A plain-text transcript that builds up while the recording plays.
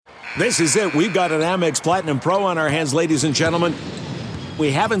This is it. We've got an Amex Platinum Pro on our hands, ladies and gentlemen.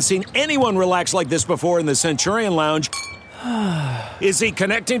 We haven't seen anyone relax like this before in the Centurion Lounge. Is he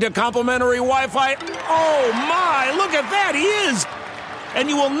connecting to complimentary Wi-Fi? Oh, my. Look at that. He is. And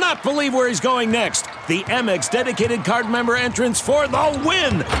you will not believe where he's going next. The Amex dedicated card member entrance for the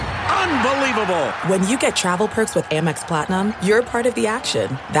win. Unbelievable. When you get travel perks with Amex Platinum, you're part of the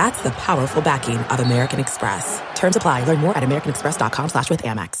action. That's the powerful backing of American Express. Terms apply. Learn more at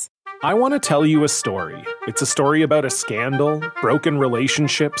americanexpress.com/withAmex. I want to tell you a story. It's a story about a scandal, broken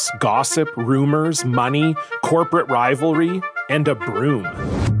relationships, gossip, rumors, money, corporate rivalry, and a broom.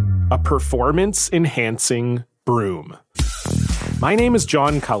 A performance-enhancing broom. My name is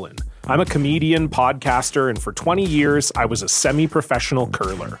John Cullen. I'm a comedian, podcaster, and for 20 years, I was a semi-professional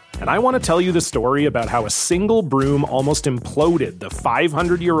curler. And I want to tell you the story about how a single broom almost imploded the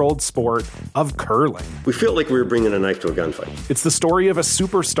 500-year-old sport of curling. We feel like we were bringing a knife to a gunfight. It's the story of a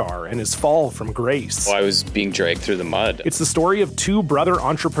superstar and his fall from grace. Well, I was being dragged through the mud. It's the story of two brother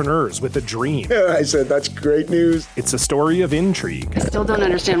entrepreneurs with a dream. I said, that's great news. It's a story of intrigue. I still don't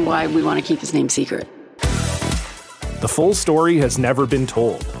understand why we want to keep his name secret. The full story has never been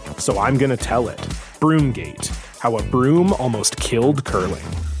told, so I'm going to tell it. Broomgate, how a broom almost killed curling.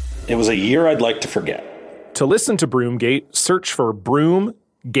 It was a year I'd like to forget. To listen to Broomgate, search for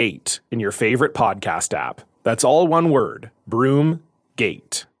Broomgate in your favorite podcast app. That's all one word,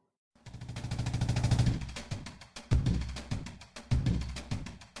 Broomgate.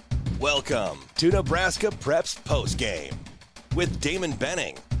 Welcome to Nebraska Preps Postgame with Damon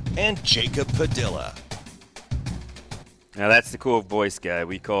Benning and Jacob Padilla. Now that's the cool voice guy.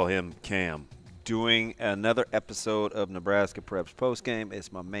 We call him Cam. Doing another episode of Nebraska Preps Postgame.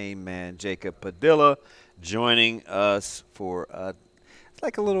 It's my main man, Jacob Padilla, joining us for it's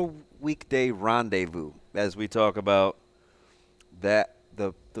like a little weekday rendezvous as we talk about that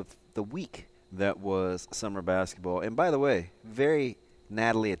the week that was summer basketball. And by the way, very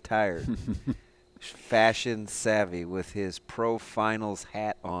Natalie attired, fashion savvy with his pro finals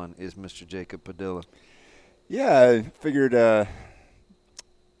hat on is Mr. Jacob Padilla. Yeah, I figured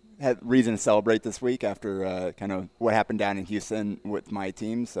had reason to celebrate this week after kind of what happened down in Houston with my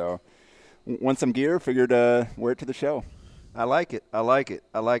team. So, want some gear? Figured wear it to the show. I like it. I like it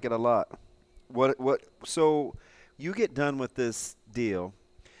a lot. What? So, you get done with this deal,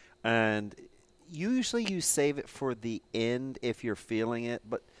 and usually you save it for the end if you're feeling it.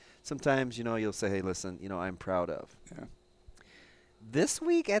 But sometimes, you'll say, "Hey, listen, I'm proud of." Yeah. This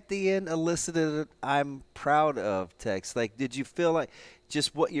week at the end elicited I'm proud of text. Like, did you feel like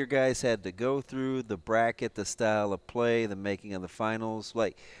just what your guys had to go through, the bracket, the style of play, the making of the finals?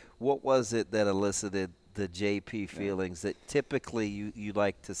 Like, what was it that elicited the JP feelings that typically you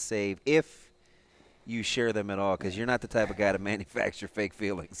like to save if you share them at all? Because you're not the type of guy to manufacture fake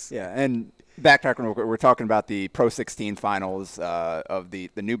feelings. Yeah, and backtracking, we're talking about the Pro 16 finals of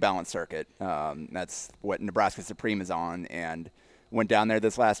the New Balance circuit. That's what Nebraska Supreme is on, and went down there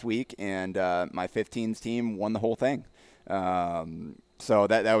this last week, and my 15s team won the whole thing. So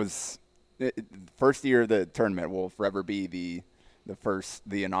that was first year of the tournament will forever be the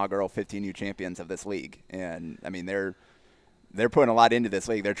inaugural 15U champions of this league. And I mean they're putting a lot into this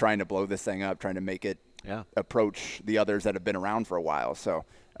league. They're trying to blow this thing up, trying to make it approach the others that have been around for a while. So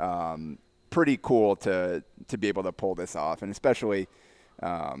pretty cool to be able to pull this off, and especially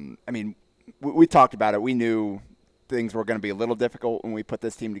we talked about it. We knew things were going to be a little difficult when we put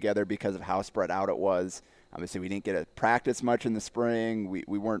this team together because of how spread out it was. Obviously, we didn't get to practice much in the spring.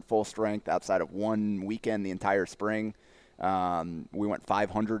 We weren't full strength outside of one weekend the entire spring. We went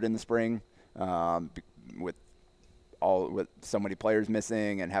 500 in the spring with so many players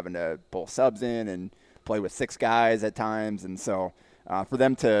missing and having to pull subs in and play with 6 guys at times. And so for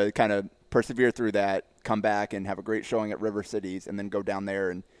them to kind of persevere through that, come back and have a great showing at River Cities, and then go down there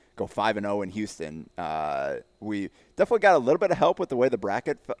and go 5-0 in Houston. We definitely got a little bit of help with the way the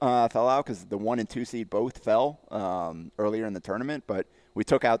bracket fell out, because the 1 and 2 seed both fell earlier in the tournament, but we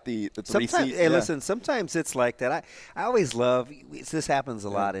took out the 3 seed. Hey, listen, sometimes it's like that. I always love this. Happens a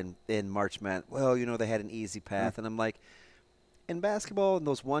lot in March Madness. Well, they had an easy path, and I'm like, in basketball, in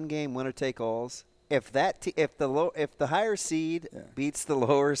those one-game winner-take-alls, if the higher seed beats the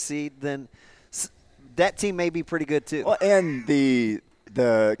lower seed, then that team may be pretty good too. Well, and the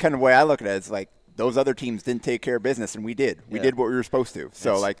kind of way I look at it is like those other teams didn't take care of business, and we did. We did what we were supposed to.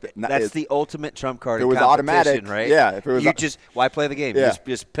 So that's the ultimate trump card. It in was automatic, right? Yeah. If it was why play the game? Yeah.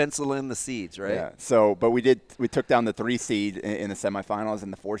 Just pencil in the seeds, right? Yeah. So, but we took down the 3 seed in the semifinals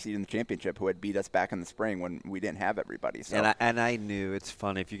and the 4 seed in the championship, who had beat us back in the spring when we didn't have everybody. So. And I knew, it's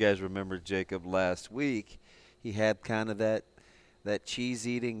funny, if you guys remember Jacob last week, he had kind of that that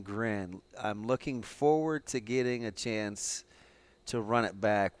cheese-eating grin. I'm looking forward to getting a chance to run it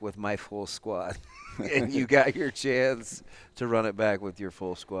back with my full squad. And you got your chance to run it back with your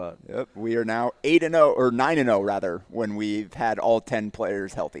full squad. Yep, we are now 8-0 or 9-0 rather when we've had all 10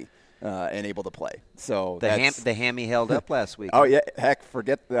 players healthy and able to play. So the hammy held up last week. Oh yeah, heck,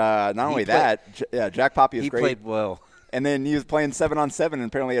 forget not only that. Jack Poppy is great. He played well. And then he was playing 7-on-7 and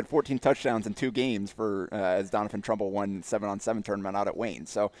apparently had 14 touchdowns in 2 games for as Donovan Trumbull won 7-on-7 tournament out at Wayne.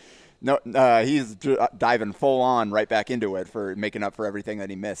 So no, he's diving full on right back into it for making up for everything that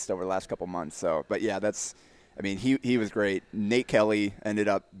he missed over the last couple months. So, but yeah, he was great. Nate Kelly ended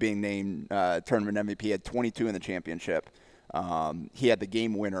up being named tournament MVP. He had 22 in the championship. He had the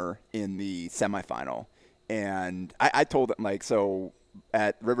game winner in the semifinal. And I told him, so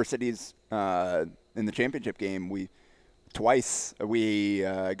at River Cities in the championship game, we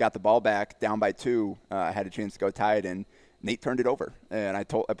got the ball back down by 2, had a chance to go tied, and Nate turned it over. And I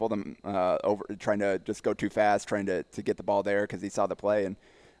pulled him over, trying to just go too fast, trying to get the ball there because he saw the play and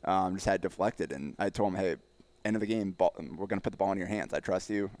just had deflected. And I told him, hey, end of the game, we're going to put the ball in your hands. I trust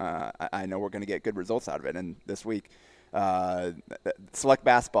you. I know we're going to get good results out of it. And this week, select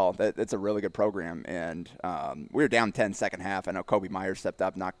basketball, that's a really good program. And we were down 10 second half. I know Kobe Myers stepped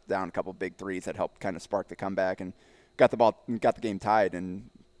up, knocked down a couple big threes that helped kind of spark the comeback, and got the game tied in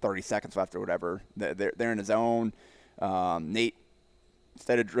 30 seconds left or whatever. They're in his zone. Nate,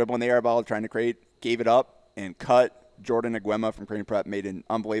 instead of dribbling the air ball, trying to create, gave it up and cut. Jordan Aguema from Crane Prep made an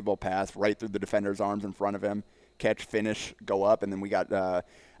unbelievable pass right through the defender's arms in front of him. Catch, finish, go up, and then we got I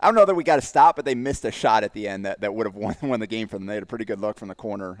don't know that we got to stop, but they missed a shot at the end that would have won the game for them. They had a pretty good look from the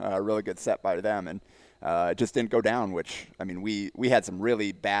corner, really good set by them, and it just didn't go down, which, I mean, we had some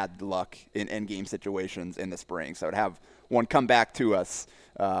really bad luck in end-game situations in the spring, so to have one come back to us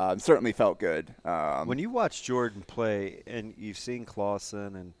certainly felt good. When you watch Jordan play, and you've seen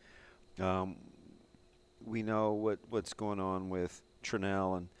Clausen, and we know what's going on with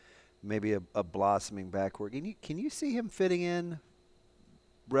Trinnell and maybe a blossoming backcourt, can you see him fitting in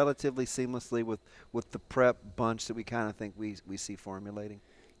relatively seamlessly with the prep bunch that we kind of think we see formulating?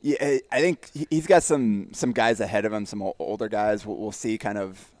 Yeah, I think he's got some guys ahead of him, some older guys. We'll see kind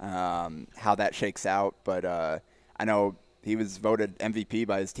of how that shakes out. But I know he was voted MVP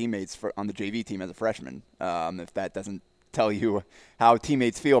by his teammates on the JV team as a freshman. If that doesn't tell you how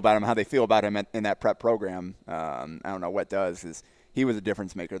teammates feel about him, how they feel about him in that prep program, I don't know what does, because he was a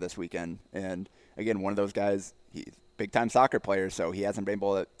difference maker this weekend. And, again, one of those guys, he's a big-time soccer player, so he hasn't been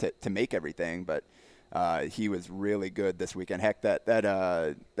able to make everything. But he was really good this weekend. Heck,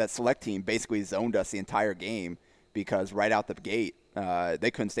 that select team basically zoned us the entire game because right out the gate,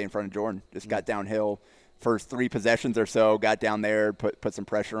 they couldn't stay in front of Jordan. Just got downhill. First 3 possessions or so, got down there, put some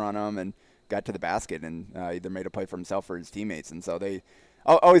pressure on him, and got to the basket and either made a play for himself or his teammates. And so they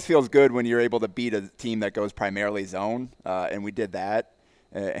always feels good when you're able to beat a team that goes primarily zone, and we did that.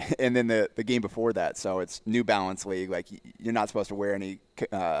 And then the game before that, so it's New Balance League. Like, you're not supposed to wear any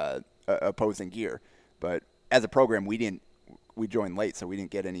opposing gear. But as a program, we joined late, so we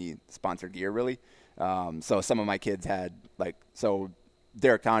didn't get any sponsored gear really. So some of my kids had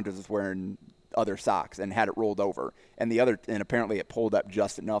Derek Tondras was wearing other socks and had it rolled over, and apparently it pulled up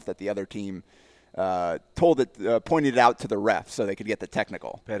just enough that the other team pointed it out to the ref so they could get the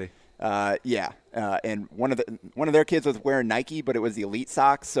technical. Petty. And one of their kids was wearing Nike, but it was the Elite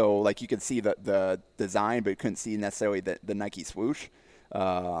socks, so like you could see the design, but you couldn't see necessarily the Nike swoosh.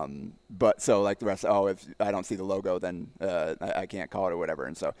 But so like the rest, if I don't see the logo, then I can't call it or whatever.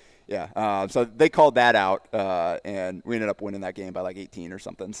 And so so they called that out, and we ended up winning that game by like 18 or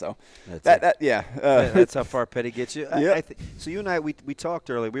something. So that's how far Petty gets you. Yeah. So you and I, we talked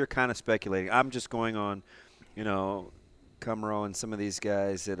earlier. We were kind of speculating. I'm just going on, Cumro and some of these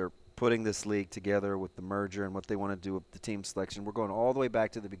guys that are putting this league together with the merger and what they want to do with the team selection. We're going all the way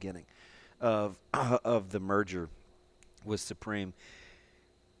back to the beginning of the merger with Supreme.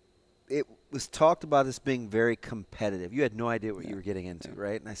 It was talked about this being very competitive. You had no idea what you were getting into,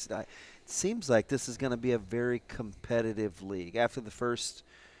 right? And I said, it seems like this is going to be a very competitive league. After the first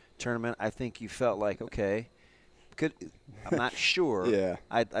tournament, I think you felt like, okay, I'm not sure. Yeah.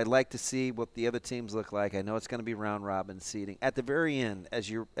 I'd like to see what the other teams look like. I know it's going to be round robin seeding. At the very end, as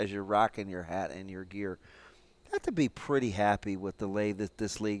you're rocking your hat and your gear, you have to be pretty happy with the way that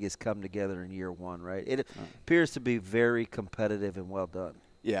this league has come together in year one, right? It appears to be very competitive and well done.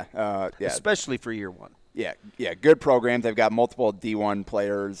 Yeah. Especially for year one. Yeah. Good programs. They've got multiple D1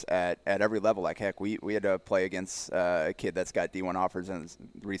 players at every level. Like, heck, we had to play against a kid that's got D1 offers and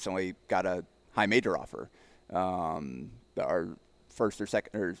recently got a high major offer. Our first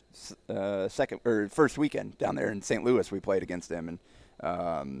weekend down there in St. Louis. We played against them,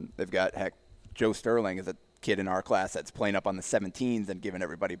 and they've got Joe Sterling is a kid in our class that's playing up on the 17s and giving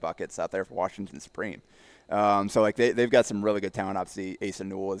everybody buckets out there for Washington Supreme. So like they've got some really good talent. Obviously, Asa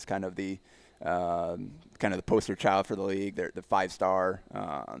Newell is kind of the poster child for the league. They're the 5-star,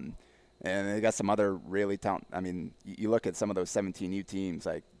 and they got some other really talent. I mean, you look at some of those 17U teams,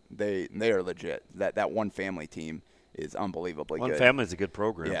 like they are legit. That one family team is unbelievably good. One family is a good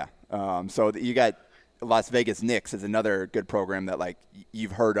program. Yeah. So you got Las Vegas Knicks is another good program that like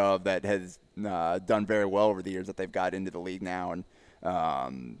you've heard of that has done very well over the years that they've got into the league now, and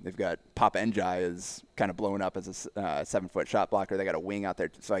they've got Papa Njai is kind of blowing up as a 7-foot shot blocker. They got a wing out there.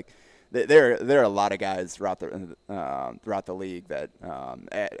 It's like there are a lot of guys throughout the league that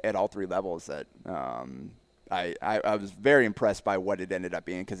at all three levels that I was very impressed by what it ended up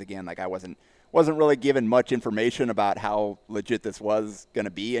being, because again, like I wasn't really given much information about how legit this was going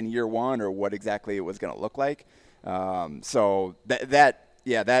to be in year one or what exactly it was going to look like. So that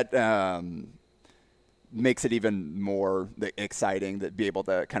makes it even more exciting to be able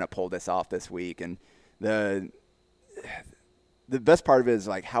to kind of pull this off this week. And the best part of it is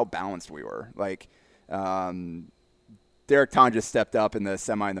like how balanced we were. Like Derek Ton just stepped up in the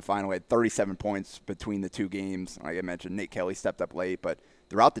semi and the final. He had 37 points between the two games. Like I mentioned, Nate Kelly stepped up late, but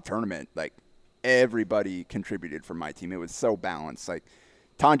throughout the tournament, like everybody contributed from my team. It was so balanced. Like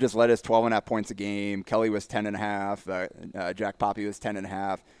Ton just led us 12.5 points a game. Kelly was 10.5. Jack Poppy was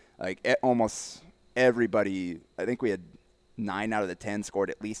 10.5. Like almost everybody, I think we had 9 out of the 10 scored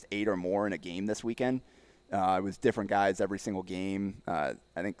at least 8 or more in a game this weekend. It was different guys every single game. I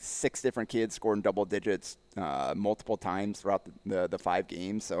think 6 different kids scored in double digits multiple times throughout the 5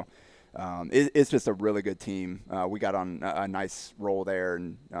 games. So it's just a really good team. We got on a nice roll there,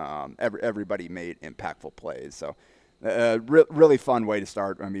 and everybody made impactful plays. So really fun way to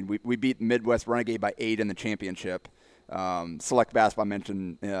start. I mean, we beat Midwest Renegade by 8 in the championship. Select Basketball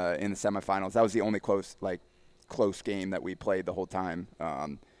mentioned in the semifinals. That was the only close game that we played the whole time,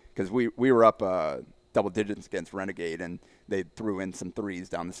 because we were up double digits against Renegade, and they threw in some threes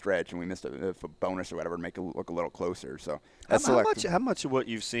down the stretch, and we missed a bonus or whatever to make it look a little closer. So that's how much of what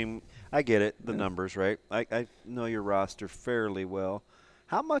you've seen, I get it, the numbers, right? I know your roster fairly well.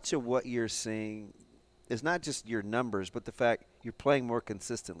 How much of what you're seeing is not just your numbers, but the fact you're playing more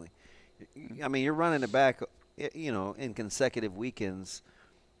consistently? I mean, you're running it back, in consecutive weekends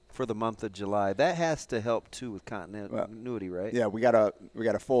for the month of July. That has to help too with continuity, right? Yeah, we got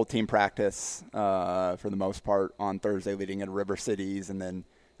a full team practice for the most part on Thursday leading into River Cities, and then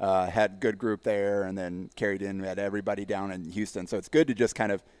had good group there, and then carried in. We had everybody down in Houston, so it's good to just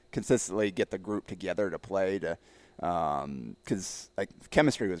kind of consistently get the group together to play because like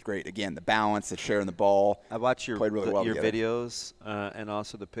chemistry was great. Again, the balance, the sharing the ball. I watched your together. videos and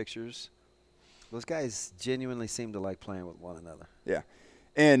also the pictures. Those guys genuinely seem to like playing with one another. Yeah.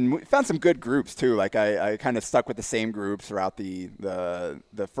 And we found some good groups, too. Like, I kind of stuck with the same groups throughout the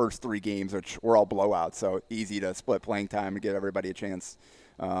first 3 games, which were all blowouts, so easy to split playing time and give everybody a chance.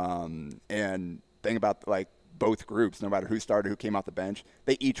 And thing about, like, both groups, no matter who started, who came off the bench,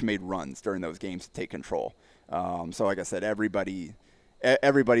 they each made runs during those games to take control. So, like I said, everybody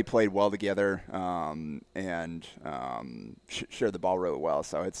played well together and shared the ball really well.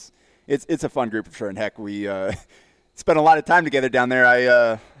 So it's a fun group for sure. And, heck, we spent a lot of time together down there.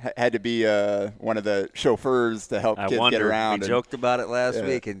 I had to be one of the chauffeurs to help kids get around. We joked about it last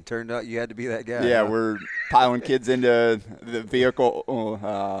week, and turned out you had to be that guy. Yeah, we're piling kids into the vehicle,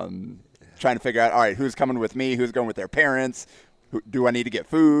 trying to figure out, all right, who's coming with me, who's going with their parents, do I need to get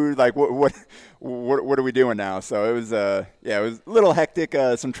food? Like, what are we doing now? So it was it was a little hectic.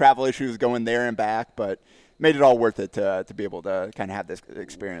 Some travel issues going there and back, but made it all worth it to be able to kind of have this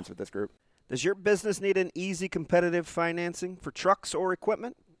experience with this group. Does your business need an easy, competitive financing for trucks or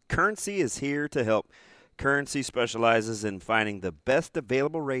equipment? Currency is here to help. Currency specializes in finding the best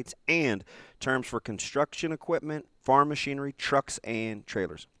available rates and terms for construction equipment, farm machinery, trucks, and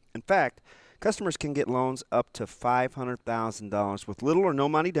trailers. In fact, customers can get loans up to $500,000 with little or no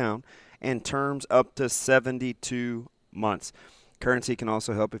money down and terms up to 72 months. Currency can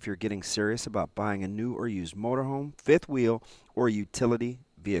also help if you're getting serious about buying a new or used motorhome, fifth wheel, or utility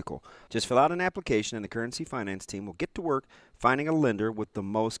vehicle. Just fill out an application and the Currency Finance team will get to work finding a lender with the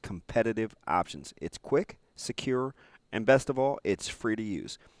most competitive options. It's quick, secure, and best of all, it's free to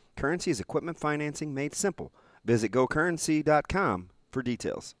use. Currency is equipment financing made simple. Visit gocurrency.com for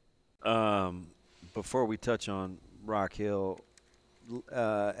details. Before we touch on Rock Hill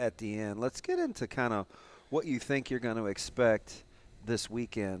at the end, let's get into kind of what you think you're going to expect this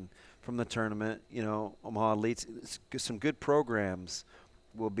weekend from the tournament. Omaha Elite, some good programs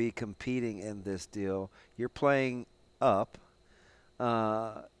will be competing in this deal. You're playing up,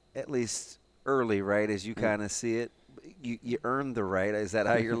 at least early, right, as you kind of see it. You earned the right. Is that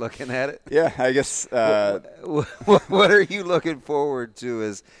how you're looking at it? Yeah, I guess. What are you looking forward to?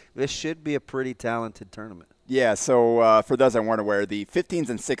 As this should be a pretty talented tournament. Yeah, so for those that weren't aware, the 15s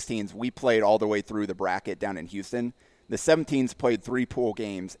and 16s, we played all the way through the bracket down in Houston. The 17s played 3 pool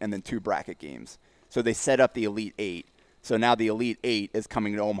games and then 2 bracket games. So they set up the Elite 8. So now the Elite 8 is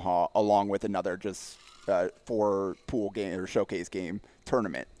coming to Omaha along with another just 4 pool game or showcase game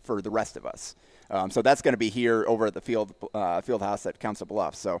tournament for the rest of us. So that's going to be here over at the field house at Council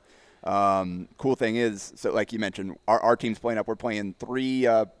Bluffs. So cool thing is, so like you mentioned, our team's playing up. We're playing three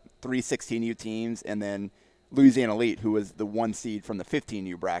 16U teams and then Louisiana Elite, who was the 1 seed from the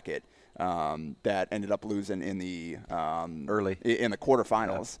 15U bracket that ended up losing in the early in the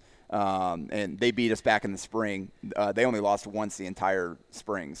quarterfinals. And they beat us back in the spring. They only lost once the entire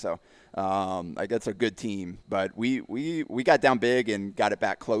spring. So I guess a good team. But we got down big and got it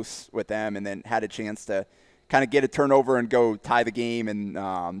back close with them and then had a chance to kind of get a turnover and go tie the game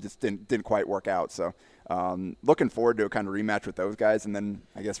and just didn't quite work out. So looking forward to a kind of rematch with those guys. And then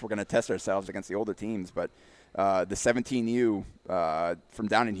I guess we're going to test ourselves against the older teams. But the 17U from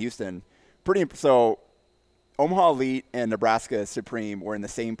down in Houston, so Omaha Elite and Nebraska Supreme were in the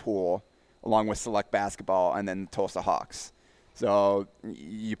same pool along with Select Basketball and then Tulsa Hawks. So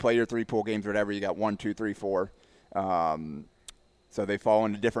you play your 3 pool games or whatever. You got 1, 2, 3, 4. So they fall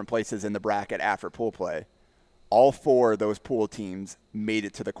into different places in the bracket after pool play. All 4 of those pool teams made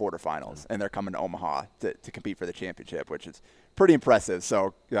it to the quarterfinals, and they're coming to Omaha to compete for the championship, which is pretty impressive.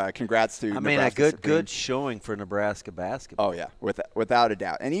 So congrats to Nebraska a Supreme. good showing for Nebraska basketball. Oh, yeah, without a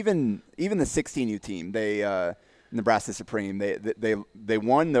doubt. And even the 16U team, Nebraska Supreme, they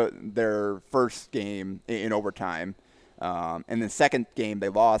won their first game in overtime, and the second game they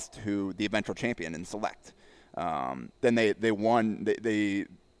lost to the eventual champion in Select. Then they won. They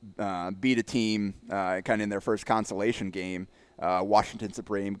beat a team kind of in their first consolation game, Washington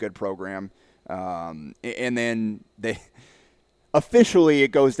Supreme, good program. And then officially it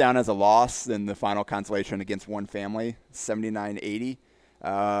goes down as a loss in the final consolation against One Family, 79-80.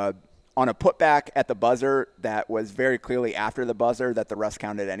 On a putback at the buzzer that was very clearly after the buzzer that the refs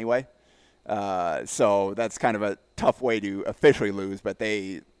counted anyway. So that's kind of a tough way to officially lose, but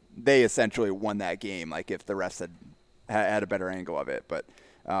they essentially won that game, like if the refs had a better angle of it. But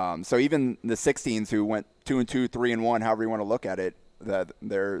so even the 16s who went 2-2, 3-1, however you want to look at it, that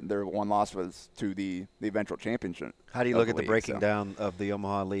their one loss was to the eventual championship. How do you look at the breaking down of the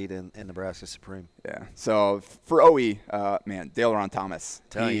Omaha Elite and Nebraska Supreme? Yeah. So for OE, Dale Ron Thomas.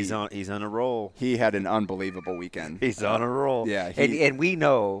 He's on a roll. He had an unbelievable weekend. He's on a roll. Yeah. And we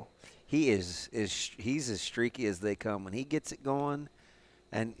know he's as streaky as they come. When he gets it going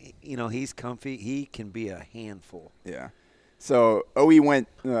and he's comfy, he can be a handful. Yeah. So OE went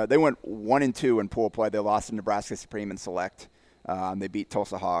 1-2 in pool play. They lost to Nebraska Supreme and Select. They beat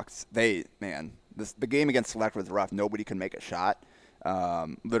Tulsa Hawks. The game against Select was rough. Nobody could make a shot.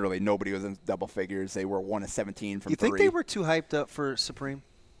 Literally nobody was in double figures. They were 1 of 17 from 3. You think they were too hyped up for Supreme?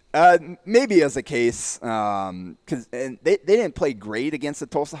 Maybe as a case, because they didn't play great against the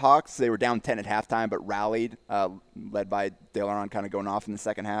Tulsa Hawks. They were down 10 at halftime, but rallied, led by Dale Aron kind of going off in the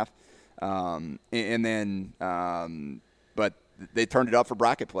second half. But they turned it up for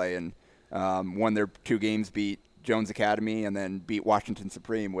bracket play and won their 2 games, beat Jones Academy, and then beat Washington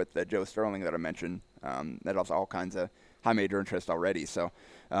Supreme with Joe Sterling that I mentioned. That has all kinds of high major interest already. So,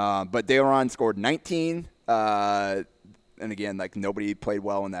 but Dale Aron scored 19. And again, like nobody played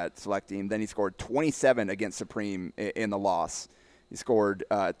well in that Select team. Then he scored 27 against Supreme in the loss. He scored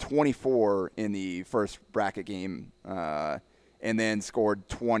 24 in the first bracket game, and then scored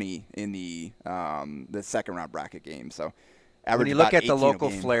 20 in the second round bracket game. So, when you look at the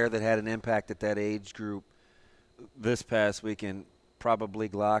local flair that had an impact at that age group this past weekend, probably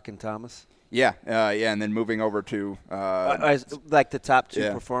Glock and Thomas. Yeah, and then moving over to like the top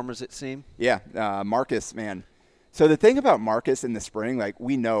 2 performers, it seemed. Yeah, Marcus, man. So the thing about Marcus in the spring, like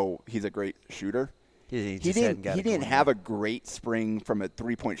we know he's a great shooter. He didn't have a great spring from a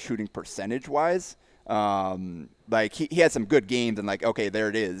 3-point shooting percentage wise. Like he had some good games and like okay, there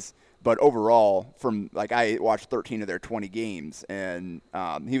it is. But overall, from like I watched 13 of their 20 games, and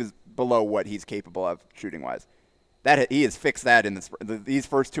he was below what he's capable of shooting wise. That he has fixed that in these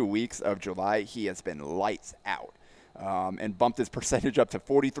first 2 weeks of July. He has been lights out and bumped his percentage up to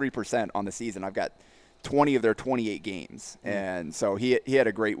 43% on the season. I've got 20 of their 28 games, and so he had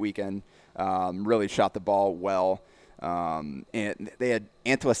a great weekend. Really shot the ball well. And they had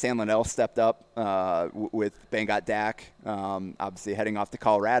Antoine Sandlinell stepped up with Bangat Dak, obviously heading off to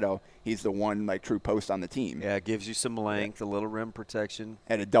Colorado. He's the one true post on the team. Yeah, it gives you some length, a little rim protection.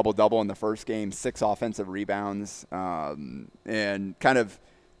 Had a double-double in the first game, 6 offensive rebounds, and kind of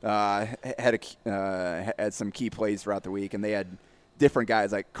had some key plays throughout the week. And they had different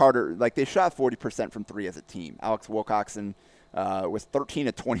guys like Carter. They shot 40% from 3 as a team. Alex Wilcoxon was 13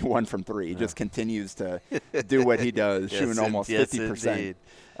 of 21 from 3. He just continues to do what he does, shooting almost 50%.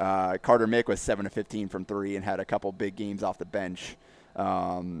 Carter Mick was 7 of 15 from 3 and had a couple big games off the bench.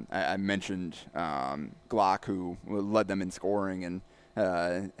 I mentioned Glock, who led them in scoring and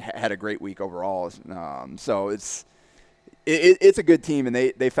had a great week overall. So it's a good team, and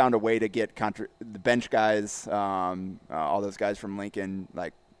they found a way to get the bench guys, all those guys from Lincoln,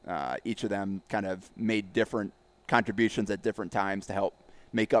 each of them kind of made different contributions at different times to help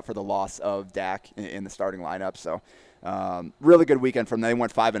make up for the loss of Dak in the starting lineup. So really good weekend from them. They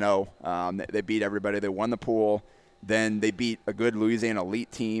went 5-0. They beat everybody. They won the pool. Then they beat a good Louisiana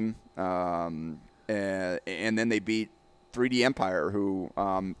elite team. And then they beat 3D Empire, who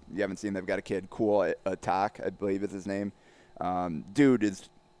you haven't seen. They've got a kid, Cool Attack, I believe is his name. Dude is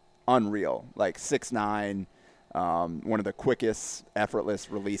unreal, 6'9", one of the quickest, effortless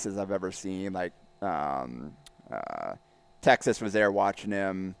releases I've ever seen. Texas was there watching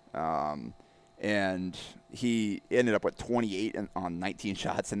him, and he ended up with 28 on 19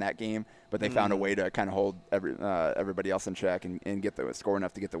 shots in that game, but they found a way to kind of hold everybody else in check and get the score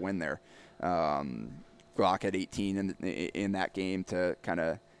enough to get the win there. Glock had 18 in that game to kind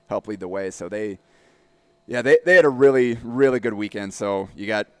of help lead the way. So they had a really, really good weekend. So you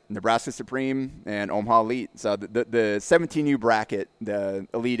got Nebraska Supreme and Omaha Elite. So the 17U bracket, the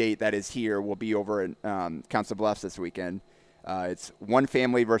Elite 8 that is here, will be over at Council Bluffs this weekend. It's One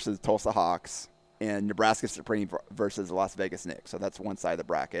Family versus Tulsa Hawks and Nebraska Supreme versus the Las Vegas Knicks. So that's one side of the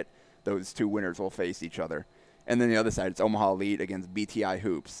bracket. Those two winners will face each other. And then the other side, it's Omaha Elite against BTI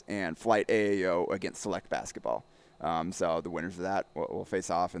Hoops and Flight AAO against Select Basketball. So the winners of that will face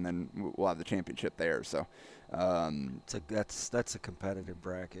off, and then we'll have the championship there. So that's a competitive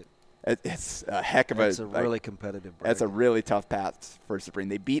bracket. It's a heck of a really competitive bracket. That's a really tough path for Supreme.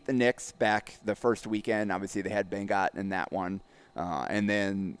 They beat the Knicks back the first weekend. Obviously, they had Bangat in that one. And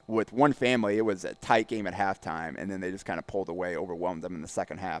then with One Family, it was a tight game at halftime, and then they just kind of pulled away, overwhelmed them in the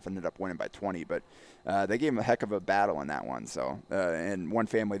second half, ended up winning by 20. But they gave them a heck of a battle in that one. So, and One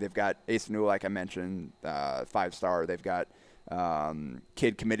Family, they've got Ace New, like I mentioned, 5-star. They've got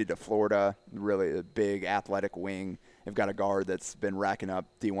kid committed to Florida, really a big athletic wing. They've got a guard that's been racking up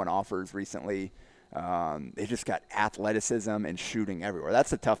D1 offers recently. They just got athleticism and shooting everywhere.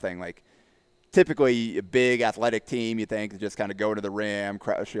 That's the tough thing. Typically, a big athletic team, you think, just kind of go to the rim,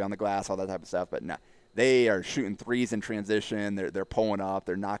 crush you on the glass, all that type of stuff. But no, they are shooting threes in transition. They're pulling up.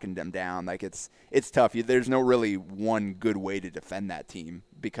 They're knocking them down. It's tough. There's no really one good way to defend that team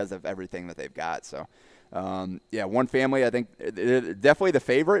because of everything that they've got. So, One Family, I think, they're definitely the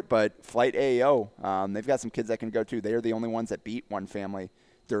favorite, but Flight AAO, they've got some kids that can go too. They're the only ones that beat One Family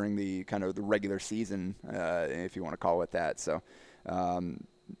during the kind of the regular season, if you want to call it that. So,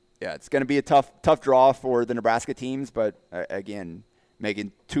 it's going to be a tough draw for the Nebraska teams, but again,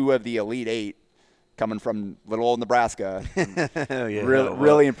 making 2 of the Elite 8 coming from little old Nebraska,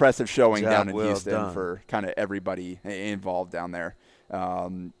 really impressive showing down in Houston for kind of everybody involved down there.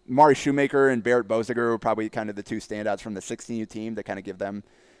 Mari Shoemaker and Barrett Boziger were probably kind of the 2 standouts from the 16U team to kind of give them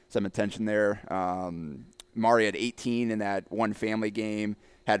some attention there. Mari had 18 in that One Family game,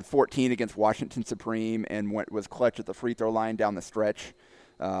 had 14 against Washington Supreme, and was clutch at the free throw line down the stretch.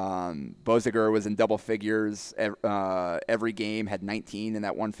 Boziger was in double figures every game, had 19 in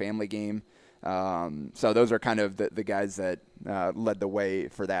that One Family game. So those are kind of the guys that led the way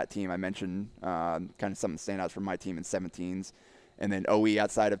for that team. I mentioned kind of some standouts from my team in 17s. And then OE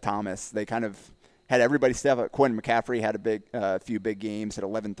outside of Thomas, they kind of had everybody step up. Quinn McCaffrey had a few big games, had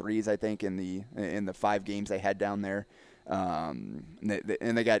 11 threes, I think, in the 5 games they had down there. And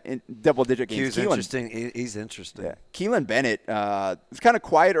they got double-digit games. He's interesting. Yeah. Keelan Bennett was kind of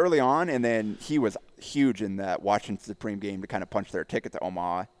quiet early on, and then he was huge in that Washington Supreme game to kind of punch their ticket to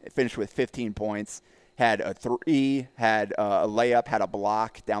Omaha. It finished with 15 points, had a 3, had a layup, had a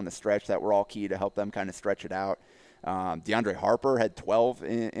block down the stretch that were all key to help them kind of stretch it out. DeAndre Harper had 12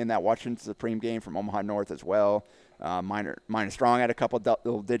 in that Washington Supreme game from Omaha North as well. Minor Strong had a couple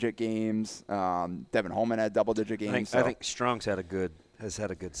double-digit games. Devin Holman had double-digit games. I think Strong's has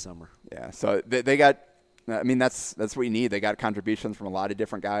had a good summer. Yeah, so they got. I mean, that's what you need. They got contributions from a lot of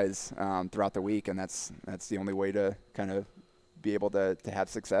different guys throughout the week, and that's the only way to kind of be able to have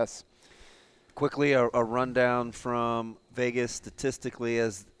success. Quickly, a rundown from Vegas statistically,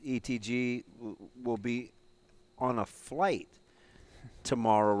 as ETG will be on a flight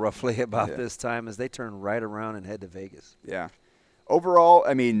tomorrow roughly about this time as they turn right around and head to Vegas. Yeah. Overall,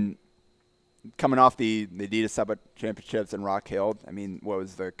 I mean, coming off the Adidas Summit Championships in Rock Hill, I mean, what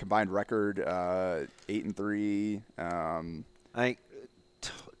was the combined record? 8-3. I think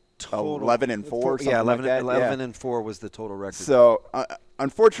total 11-4. Yeah, 11 and 4 was the total record. So,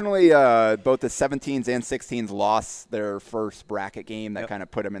 unfortunately, both the 17s and 16s lost their first bracket game. That kind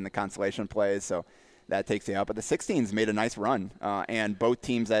of put them in the consolation plays. So that takes you out. But the 16s made a nice run, and both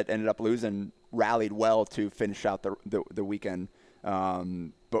teams that ended up losing rallied well to finish out the weekend.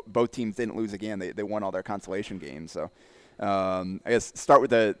 But both teams didn't lose again. They won all their consolation games. So I guess start with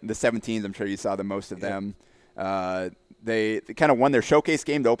the 17s. I'm sure you saw the most of them. They kind of won their showcase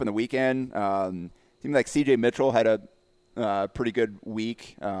game to open the weekend. Seemed like C.J. Mitchell had a pretty good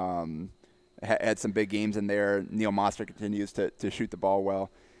week. Had some big games in there. Neil Moster continues to shoot the ball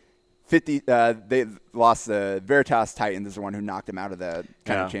well. They lost the Veritas Titans, is the one who knocked them out of the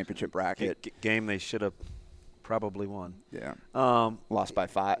kind of championship bracket. Game they should have probably won. Yeah. Lost by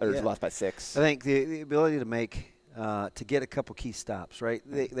 5 or lost by 6. I think the ability to make to get a couple key stops, right?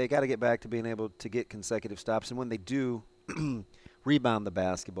 They got to get back to being able to get consecutive stops, and when they do, rebound the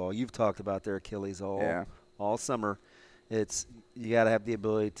basketball. You've talked about their Achilles all summer. It's you got to have the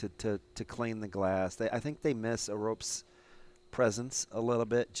ability to clean the glass. I think they miss a ropes presence a little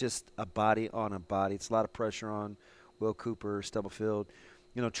bit, just a body on a body. It's a lot of pressure on Will Cooper, Stubblefield.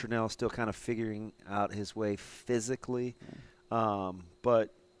 You know, Trinnell's still kind of figuring out his way physically. But,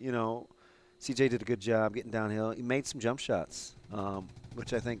 you know, CJ did a good job getting downhill. He made some jump shots,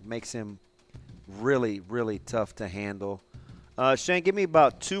 which I think makes him really, really tough to handle. Shane, give me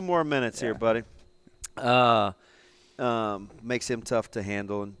about 2 more minutes here, buddy. Makes him tough to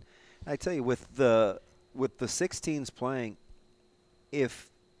handle. And I tell you, with the 16s playing, if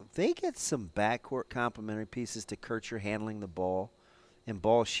they get some backcourt complementary pieces to Kircher handling the ball and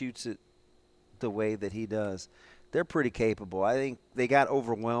Ball shoots it the way that he does, they're pretty capable. I think they got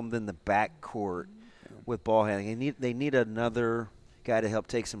overwhelmed in the backcourt with ball handling. They need another guy to help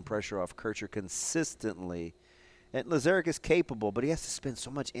take some pressure off Kircher consistently. And Lazarick is capable, but he has to spend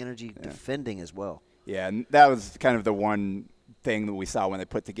so much energy defending as well. Yeah, and that was kind of the one thing that we saw when they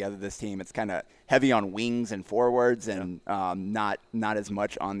put together this team. It's kind of heavy on wings and forwards, and not as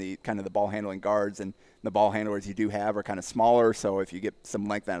much on the kind of the ball handling guards. And the ball handlers you do have are kind of smaller, so if you get some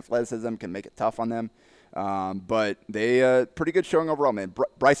length and athleticism, can make it tough on them. But they pretty good showing overall, man.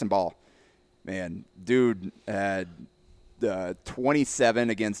 Bryson Ball, man, dude had 27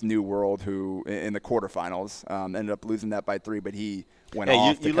 against New World, who in the quarterfinals ended up losing that by 3, but he went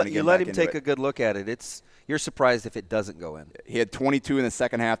off. You let him take a good look at it. You're surprised if it doesn't go in. He had 22 in the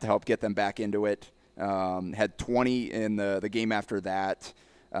second half to help get them back into it. Had 20 in the game after that.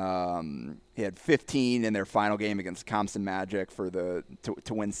 He had 15 in their final game against Compton Magic for to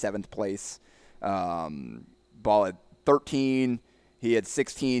win 7th place. Ball had 13. He had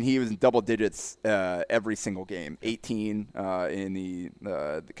 16. He was in double digits every single game. 18 in the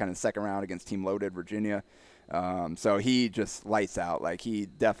kind of second round against Team Loaded Virginia. So he just lights out. Like, he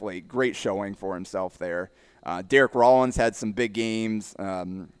definitely great showing for himself there. Derek Rollins had some big games. I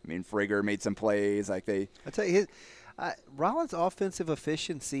mean, Frigger made some plays. I tell you, Rollins' offensive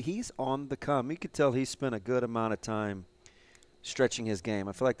efficiency, he's on the come. You could tell he spent a good amount of time stretching his game.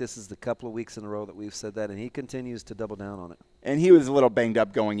 I feel like this is the couple of weeks in a row that we've said that, and he continues to double down on it. And he was a little banged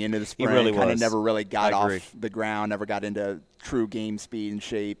up going into the spring. He really kind was. of never really got off the ground, never got into true game speed and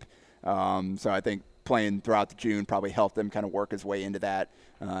shape. So I think playing throughout the June probably helped him kind of work his way into that,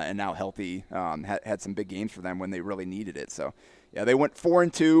 and now healthy. Had some big games for them when they really needed it. So, yeah, they went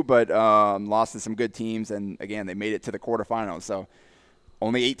 4-2, but lost to some good teams, and, again, they made it to the quarterfinals. So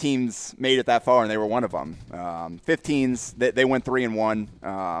only 8 teams made it that far, and they were one of them. 15s, they went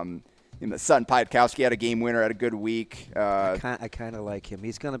 3-1. Sutton Pietkowski had a game winner, had a good week. I kind of like him.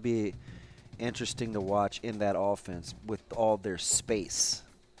 He's going to be interesting to watch in that offense with all their space,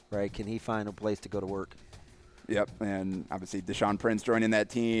 right? Can he find a place to go to work? Yep, and obviously Deshaun Prince joining that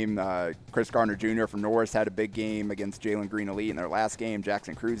team. Chris Gardner Jr. from Norris had a big game against Jalen Green Elite in their last game.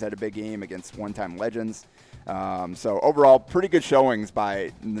 Jackson Cruz had a big game against one-time legends. So overall, pretty good showings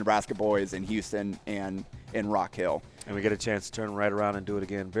by Nebraska boys in Houston and in Rock Hill. And we get a chance to turn right around and do it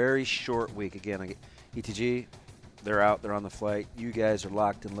again. Very short week. Again, ETG, they're out. They're on the flight. You guys are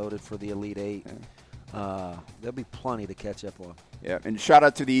locked and loaded for the Elite 8. There'll be plenty to catch up on. Yeah, and shout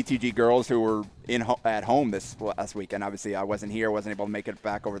out to the ETG girls who were at home this last weekend. Obviously, I wasn't here, wasn't able to make it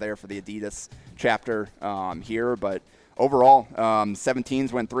back over there for the Adidas chapter here. But overall,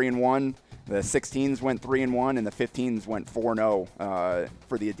 17s went 3-1. The 16s went 3-1, and the 15s went 4-0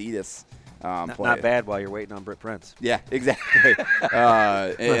 for the Adidas. Not bad while you're waiting on Britt Prince. Yeah, exactly.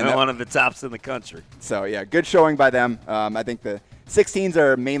 and one of the tops in the country. So, yeah, good showing by them. I think the 16s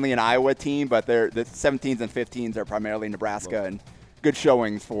are mainly an Iowa team, but the 17s and 15s are primarily Nebraska, and good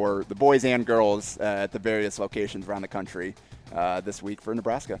showings for the boys and girls at the various locations around the country this week for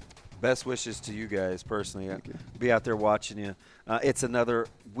Nebraska. Best wishes to you guys personally. I'll be out there watching you. It's another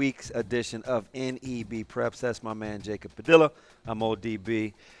week's edition of NEB Preps. That's my man Jacob Padilla. I'm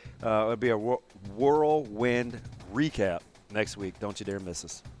ODB. It'll be a whirlwind recap next week. Don't you dare miss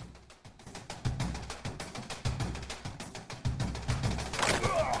us.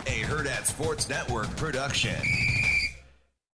 A Herd at Sports Network production.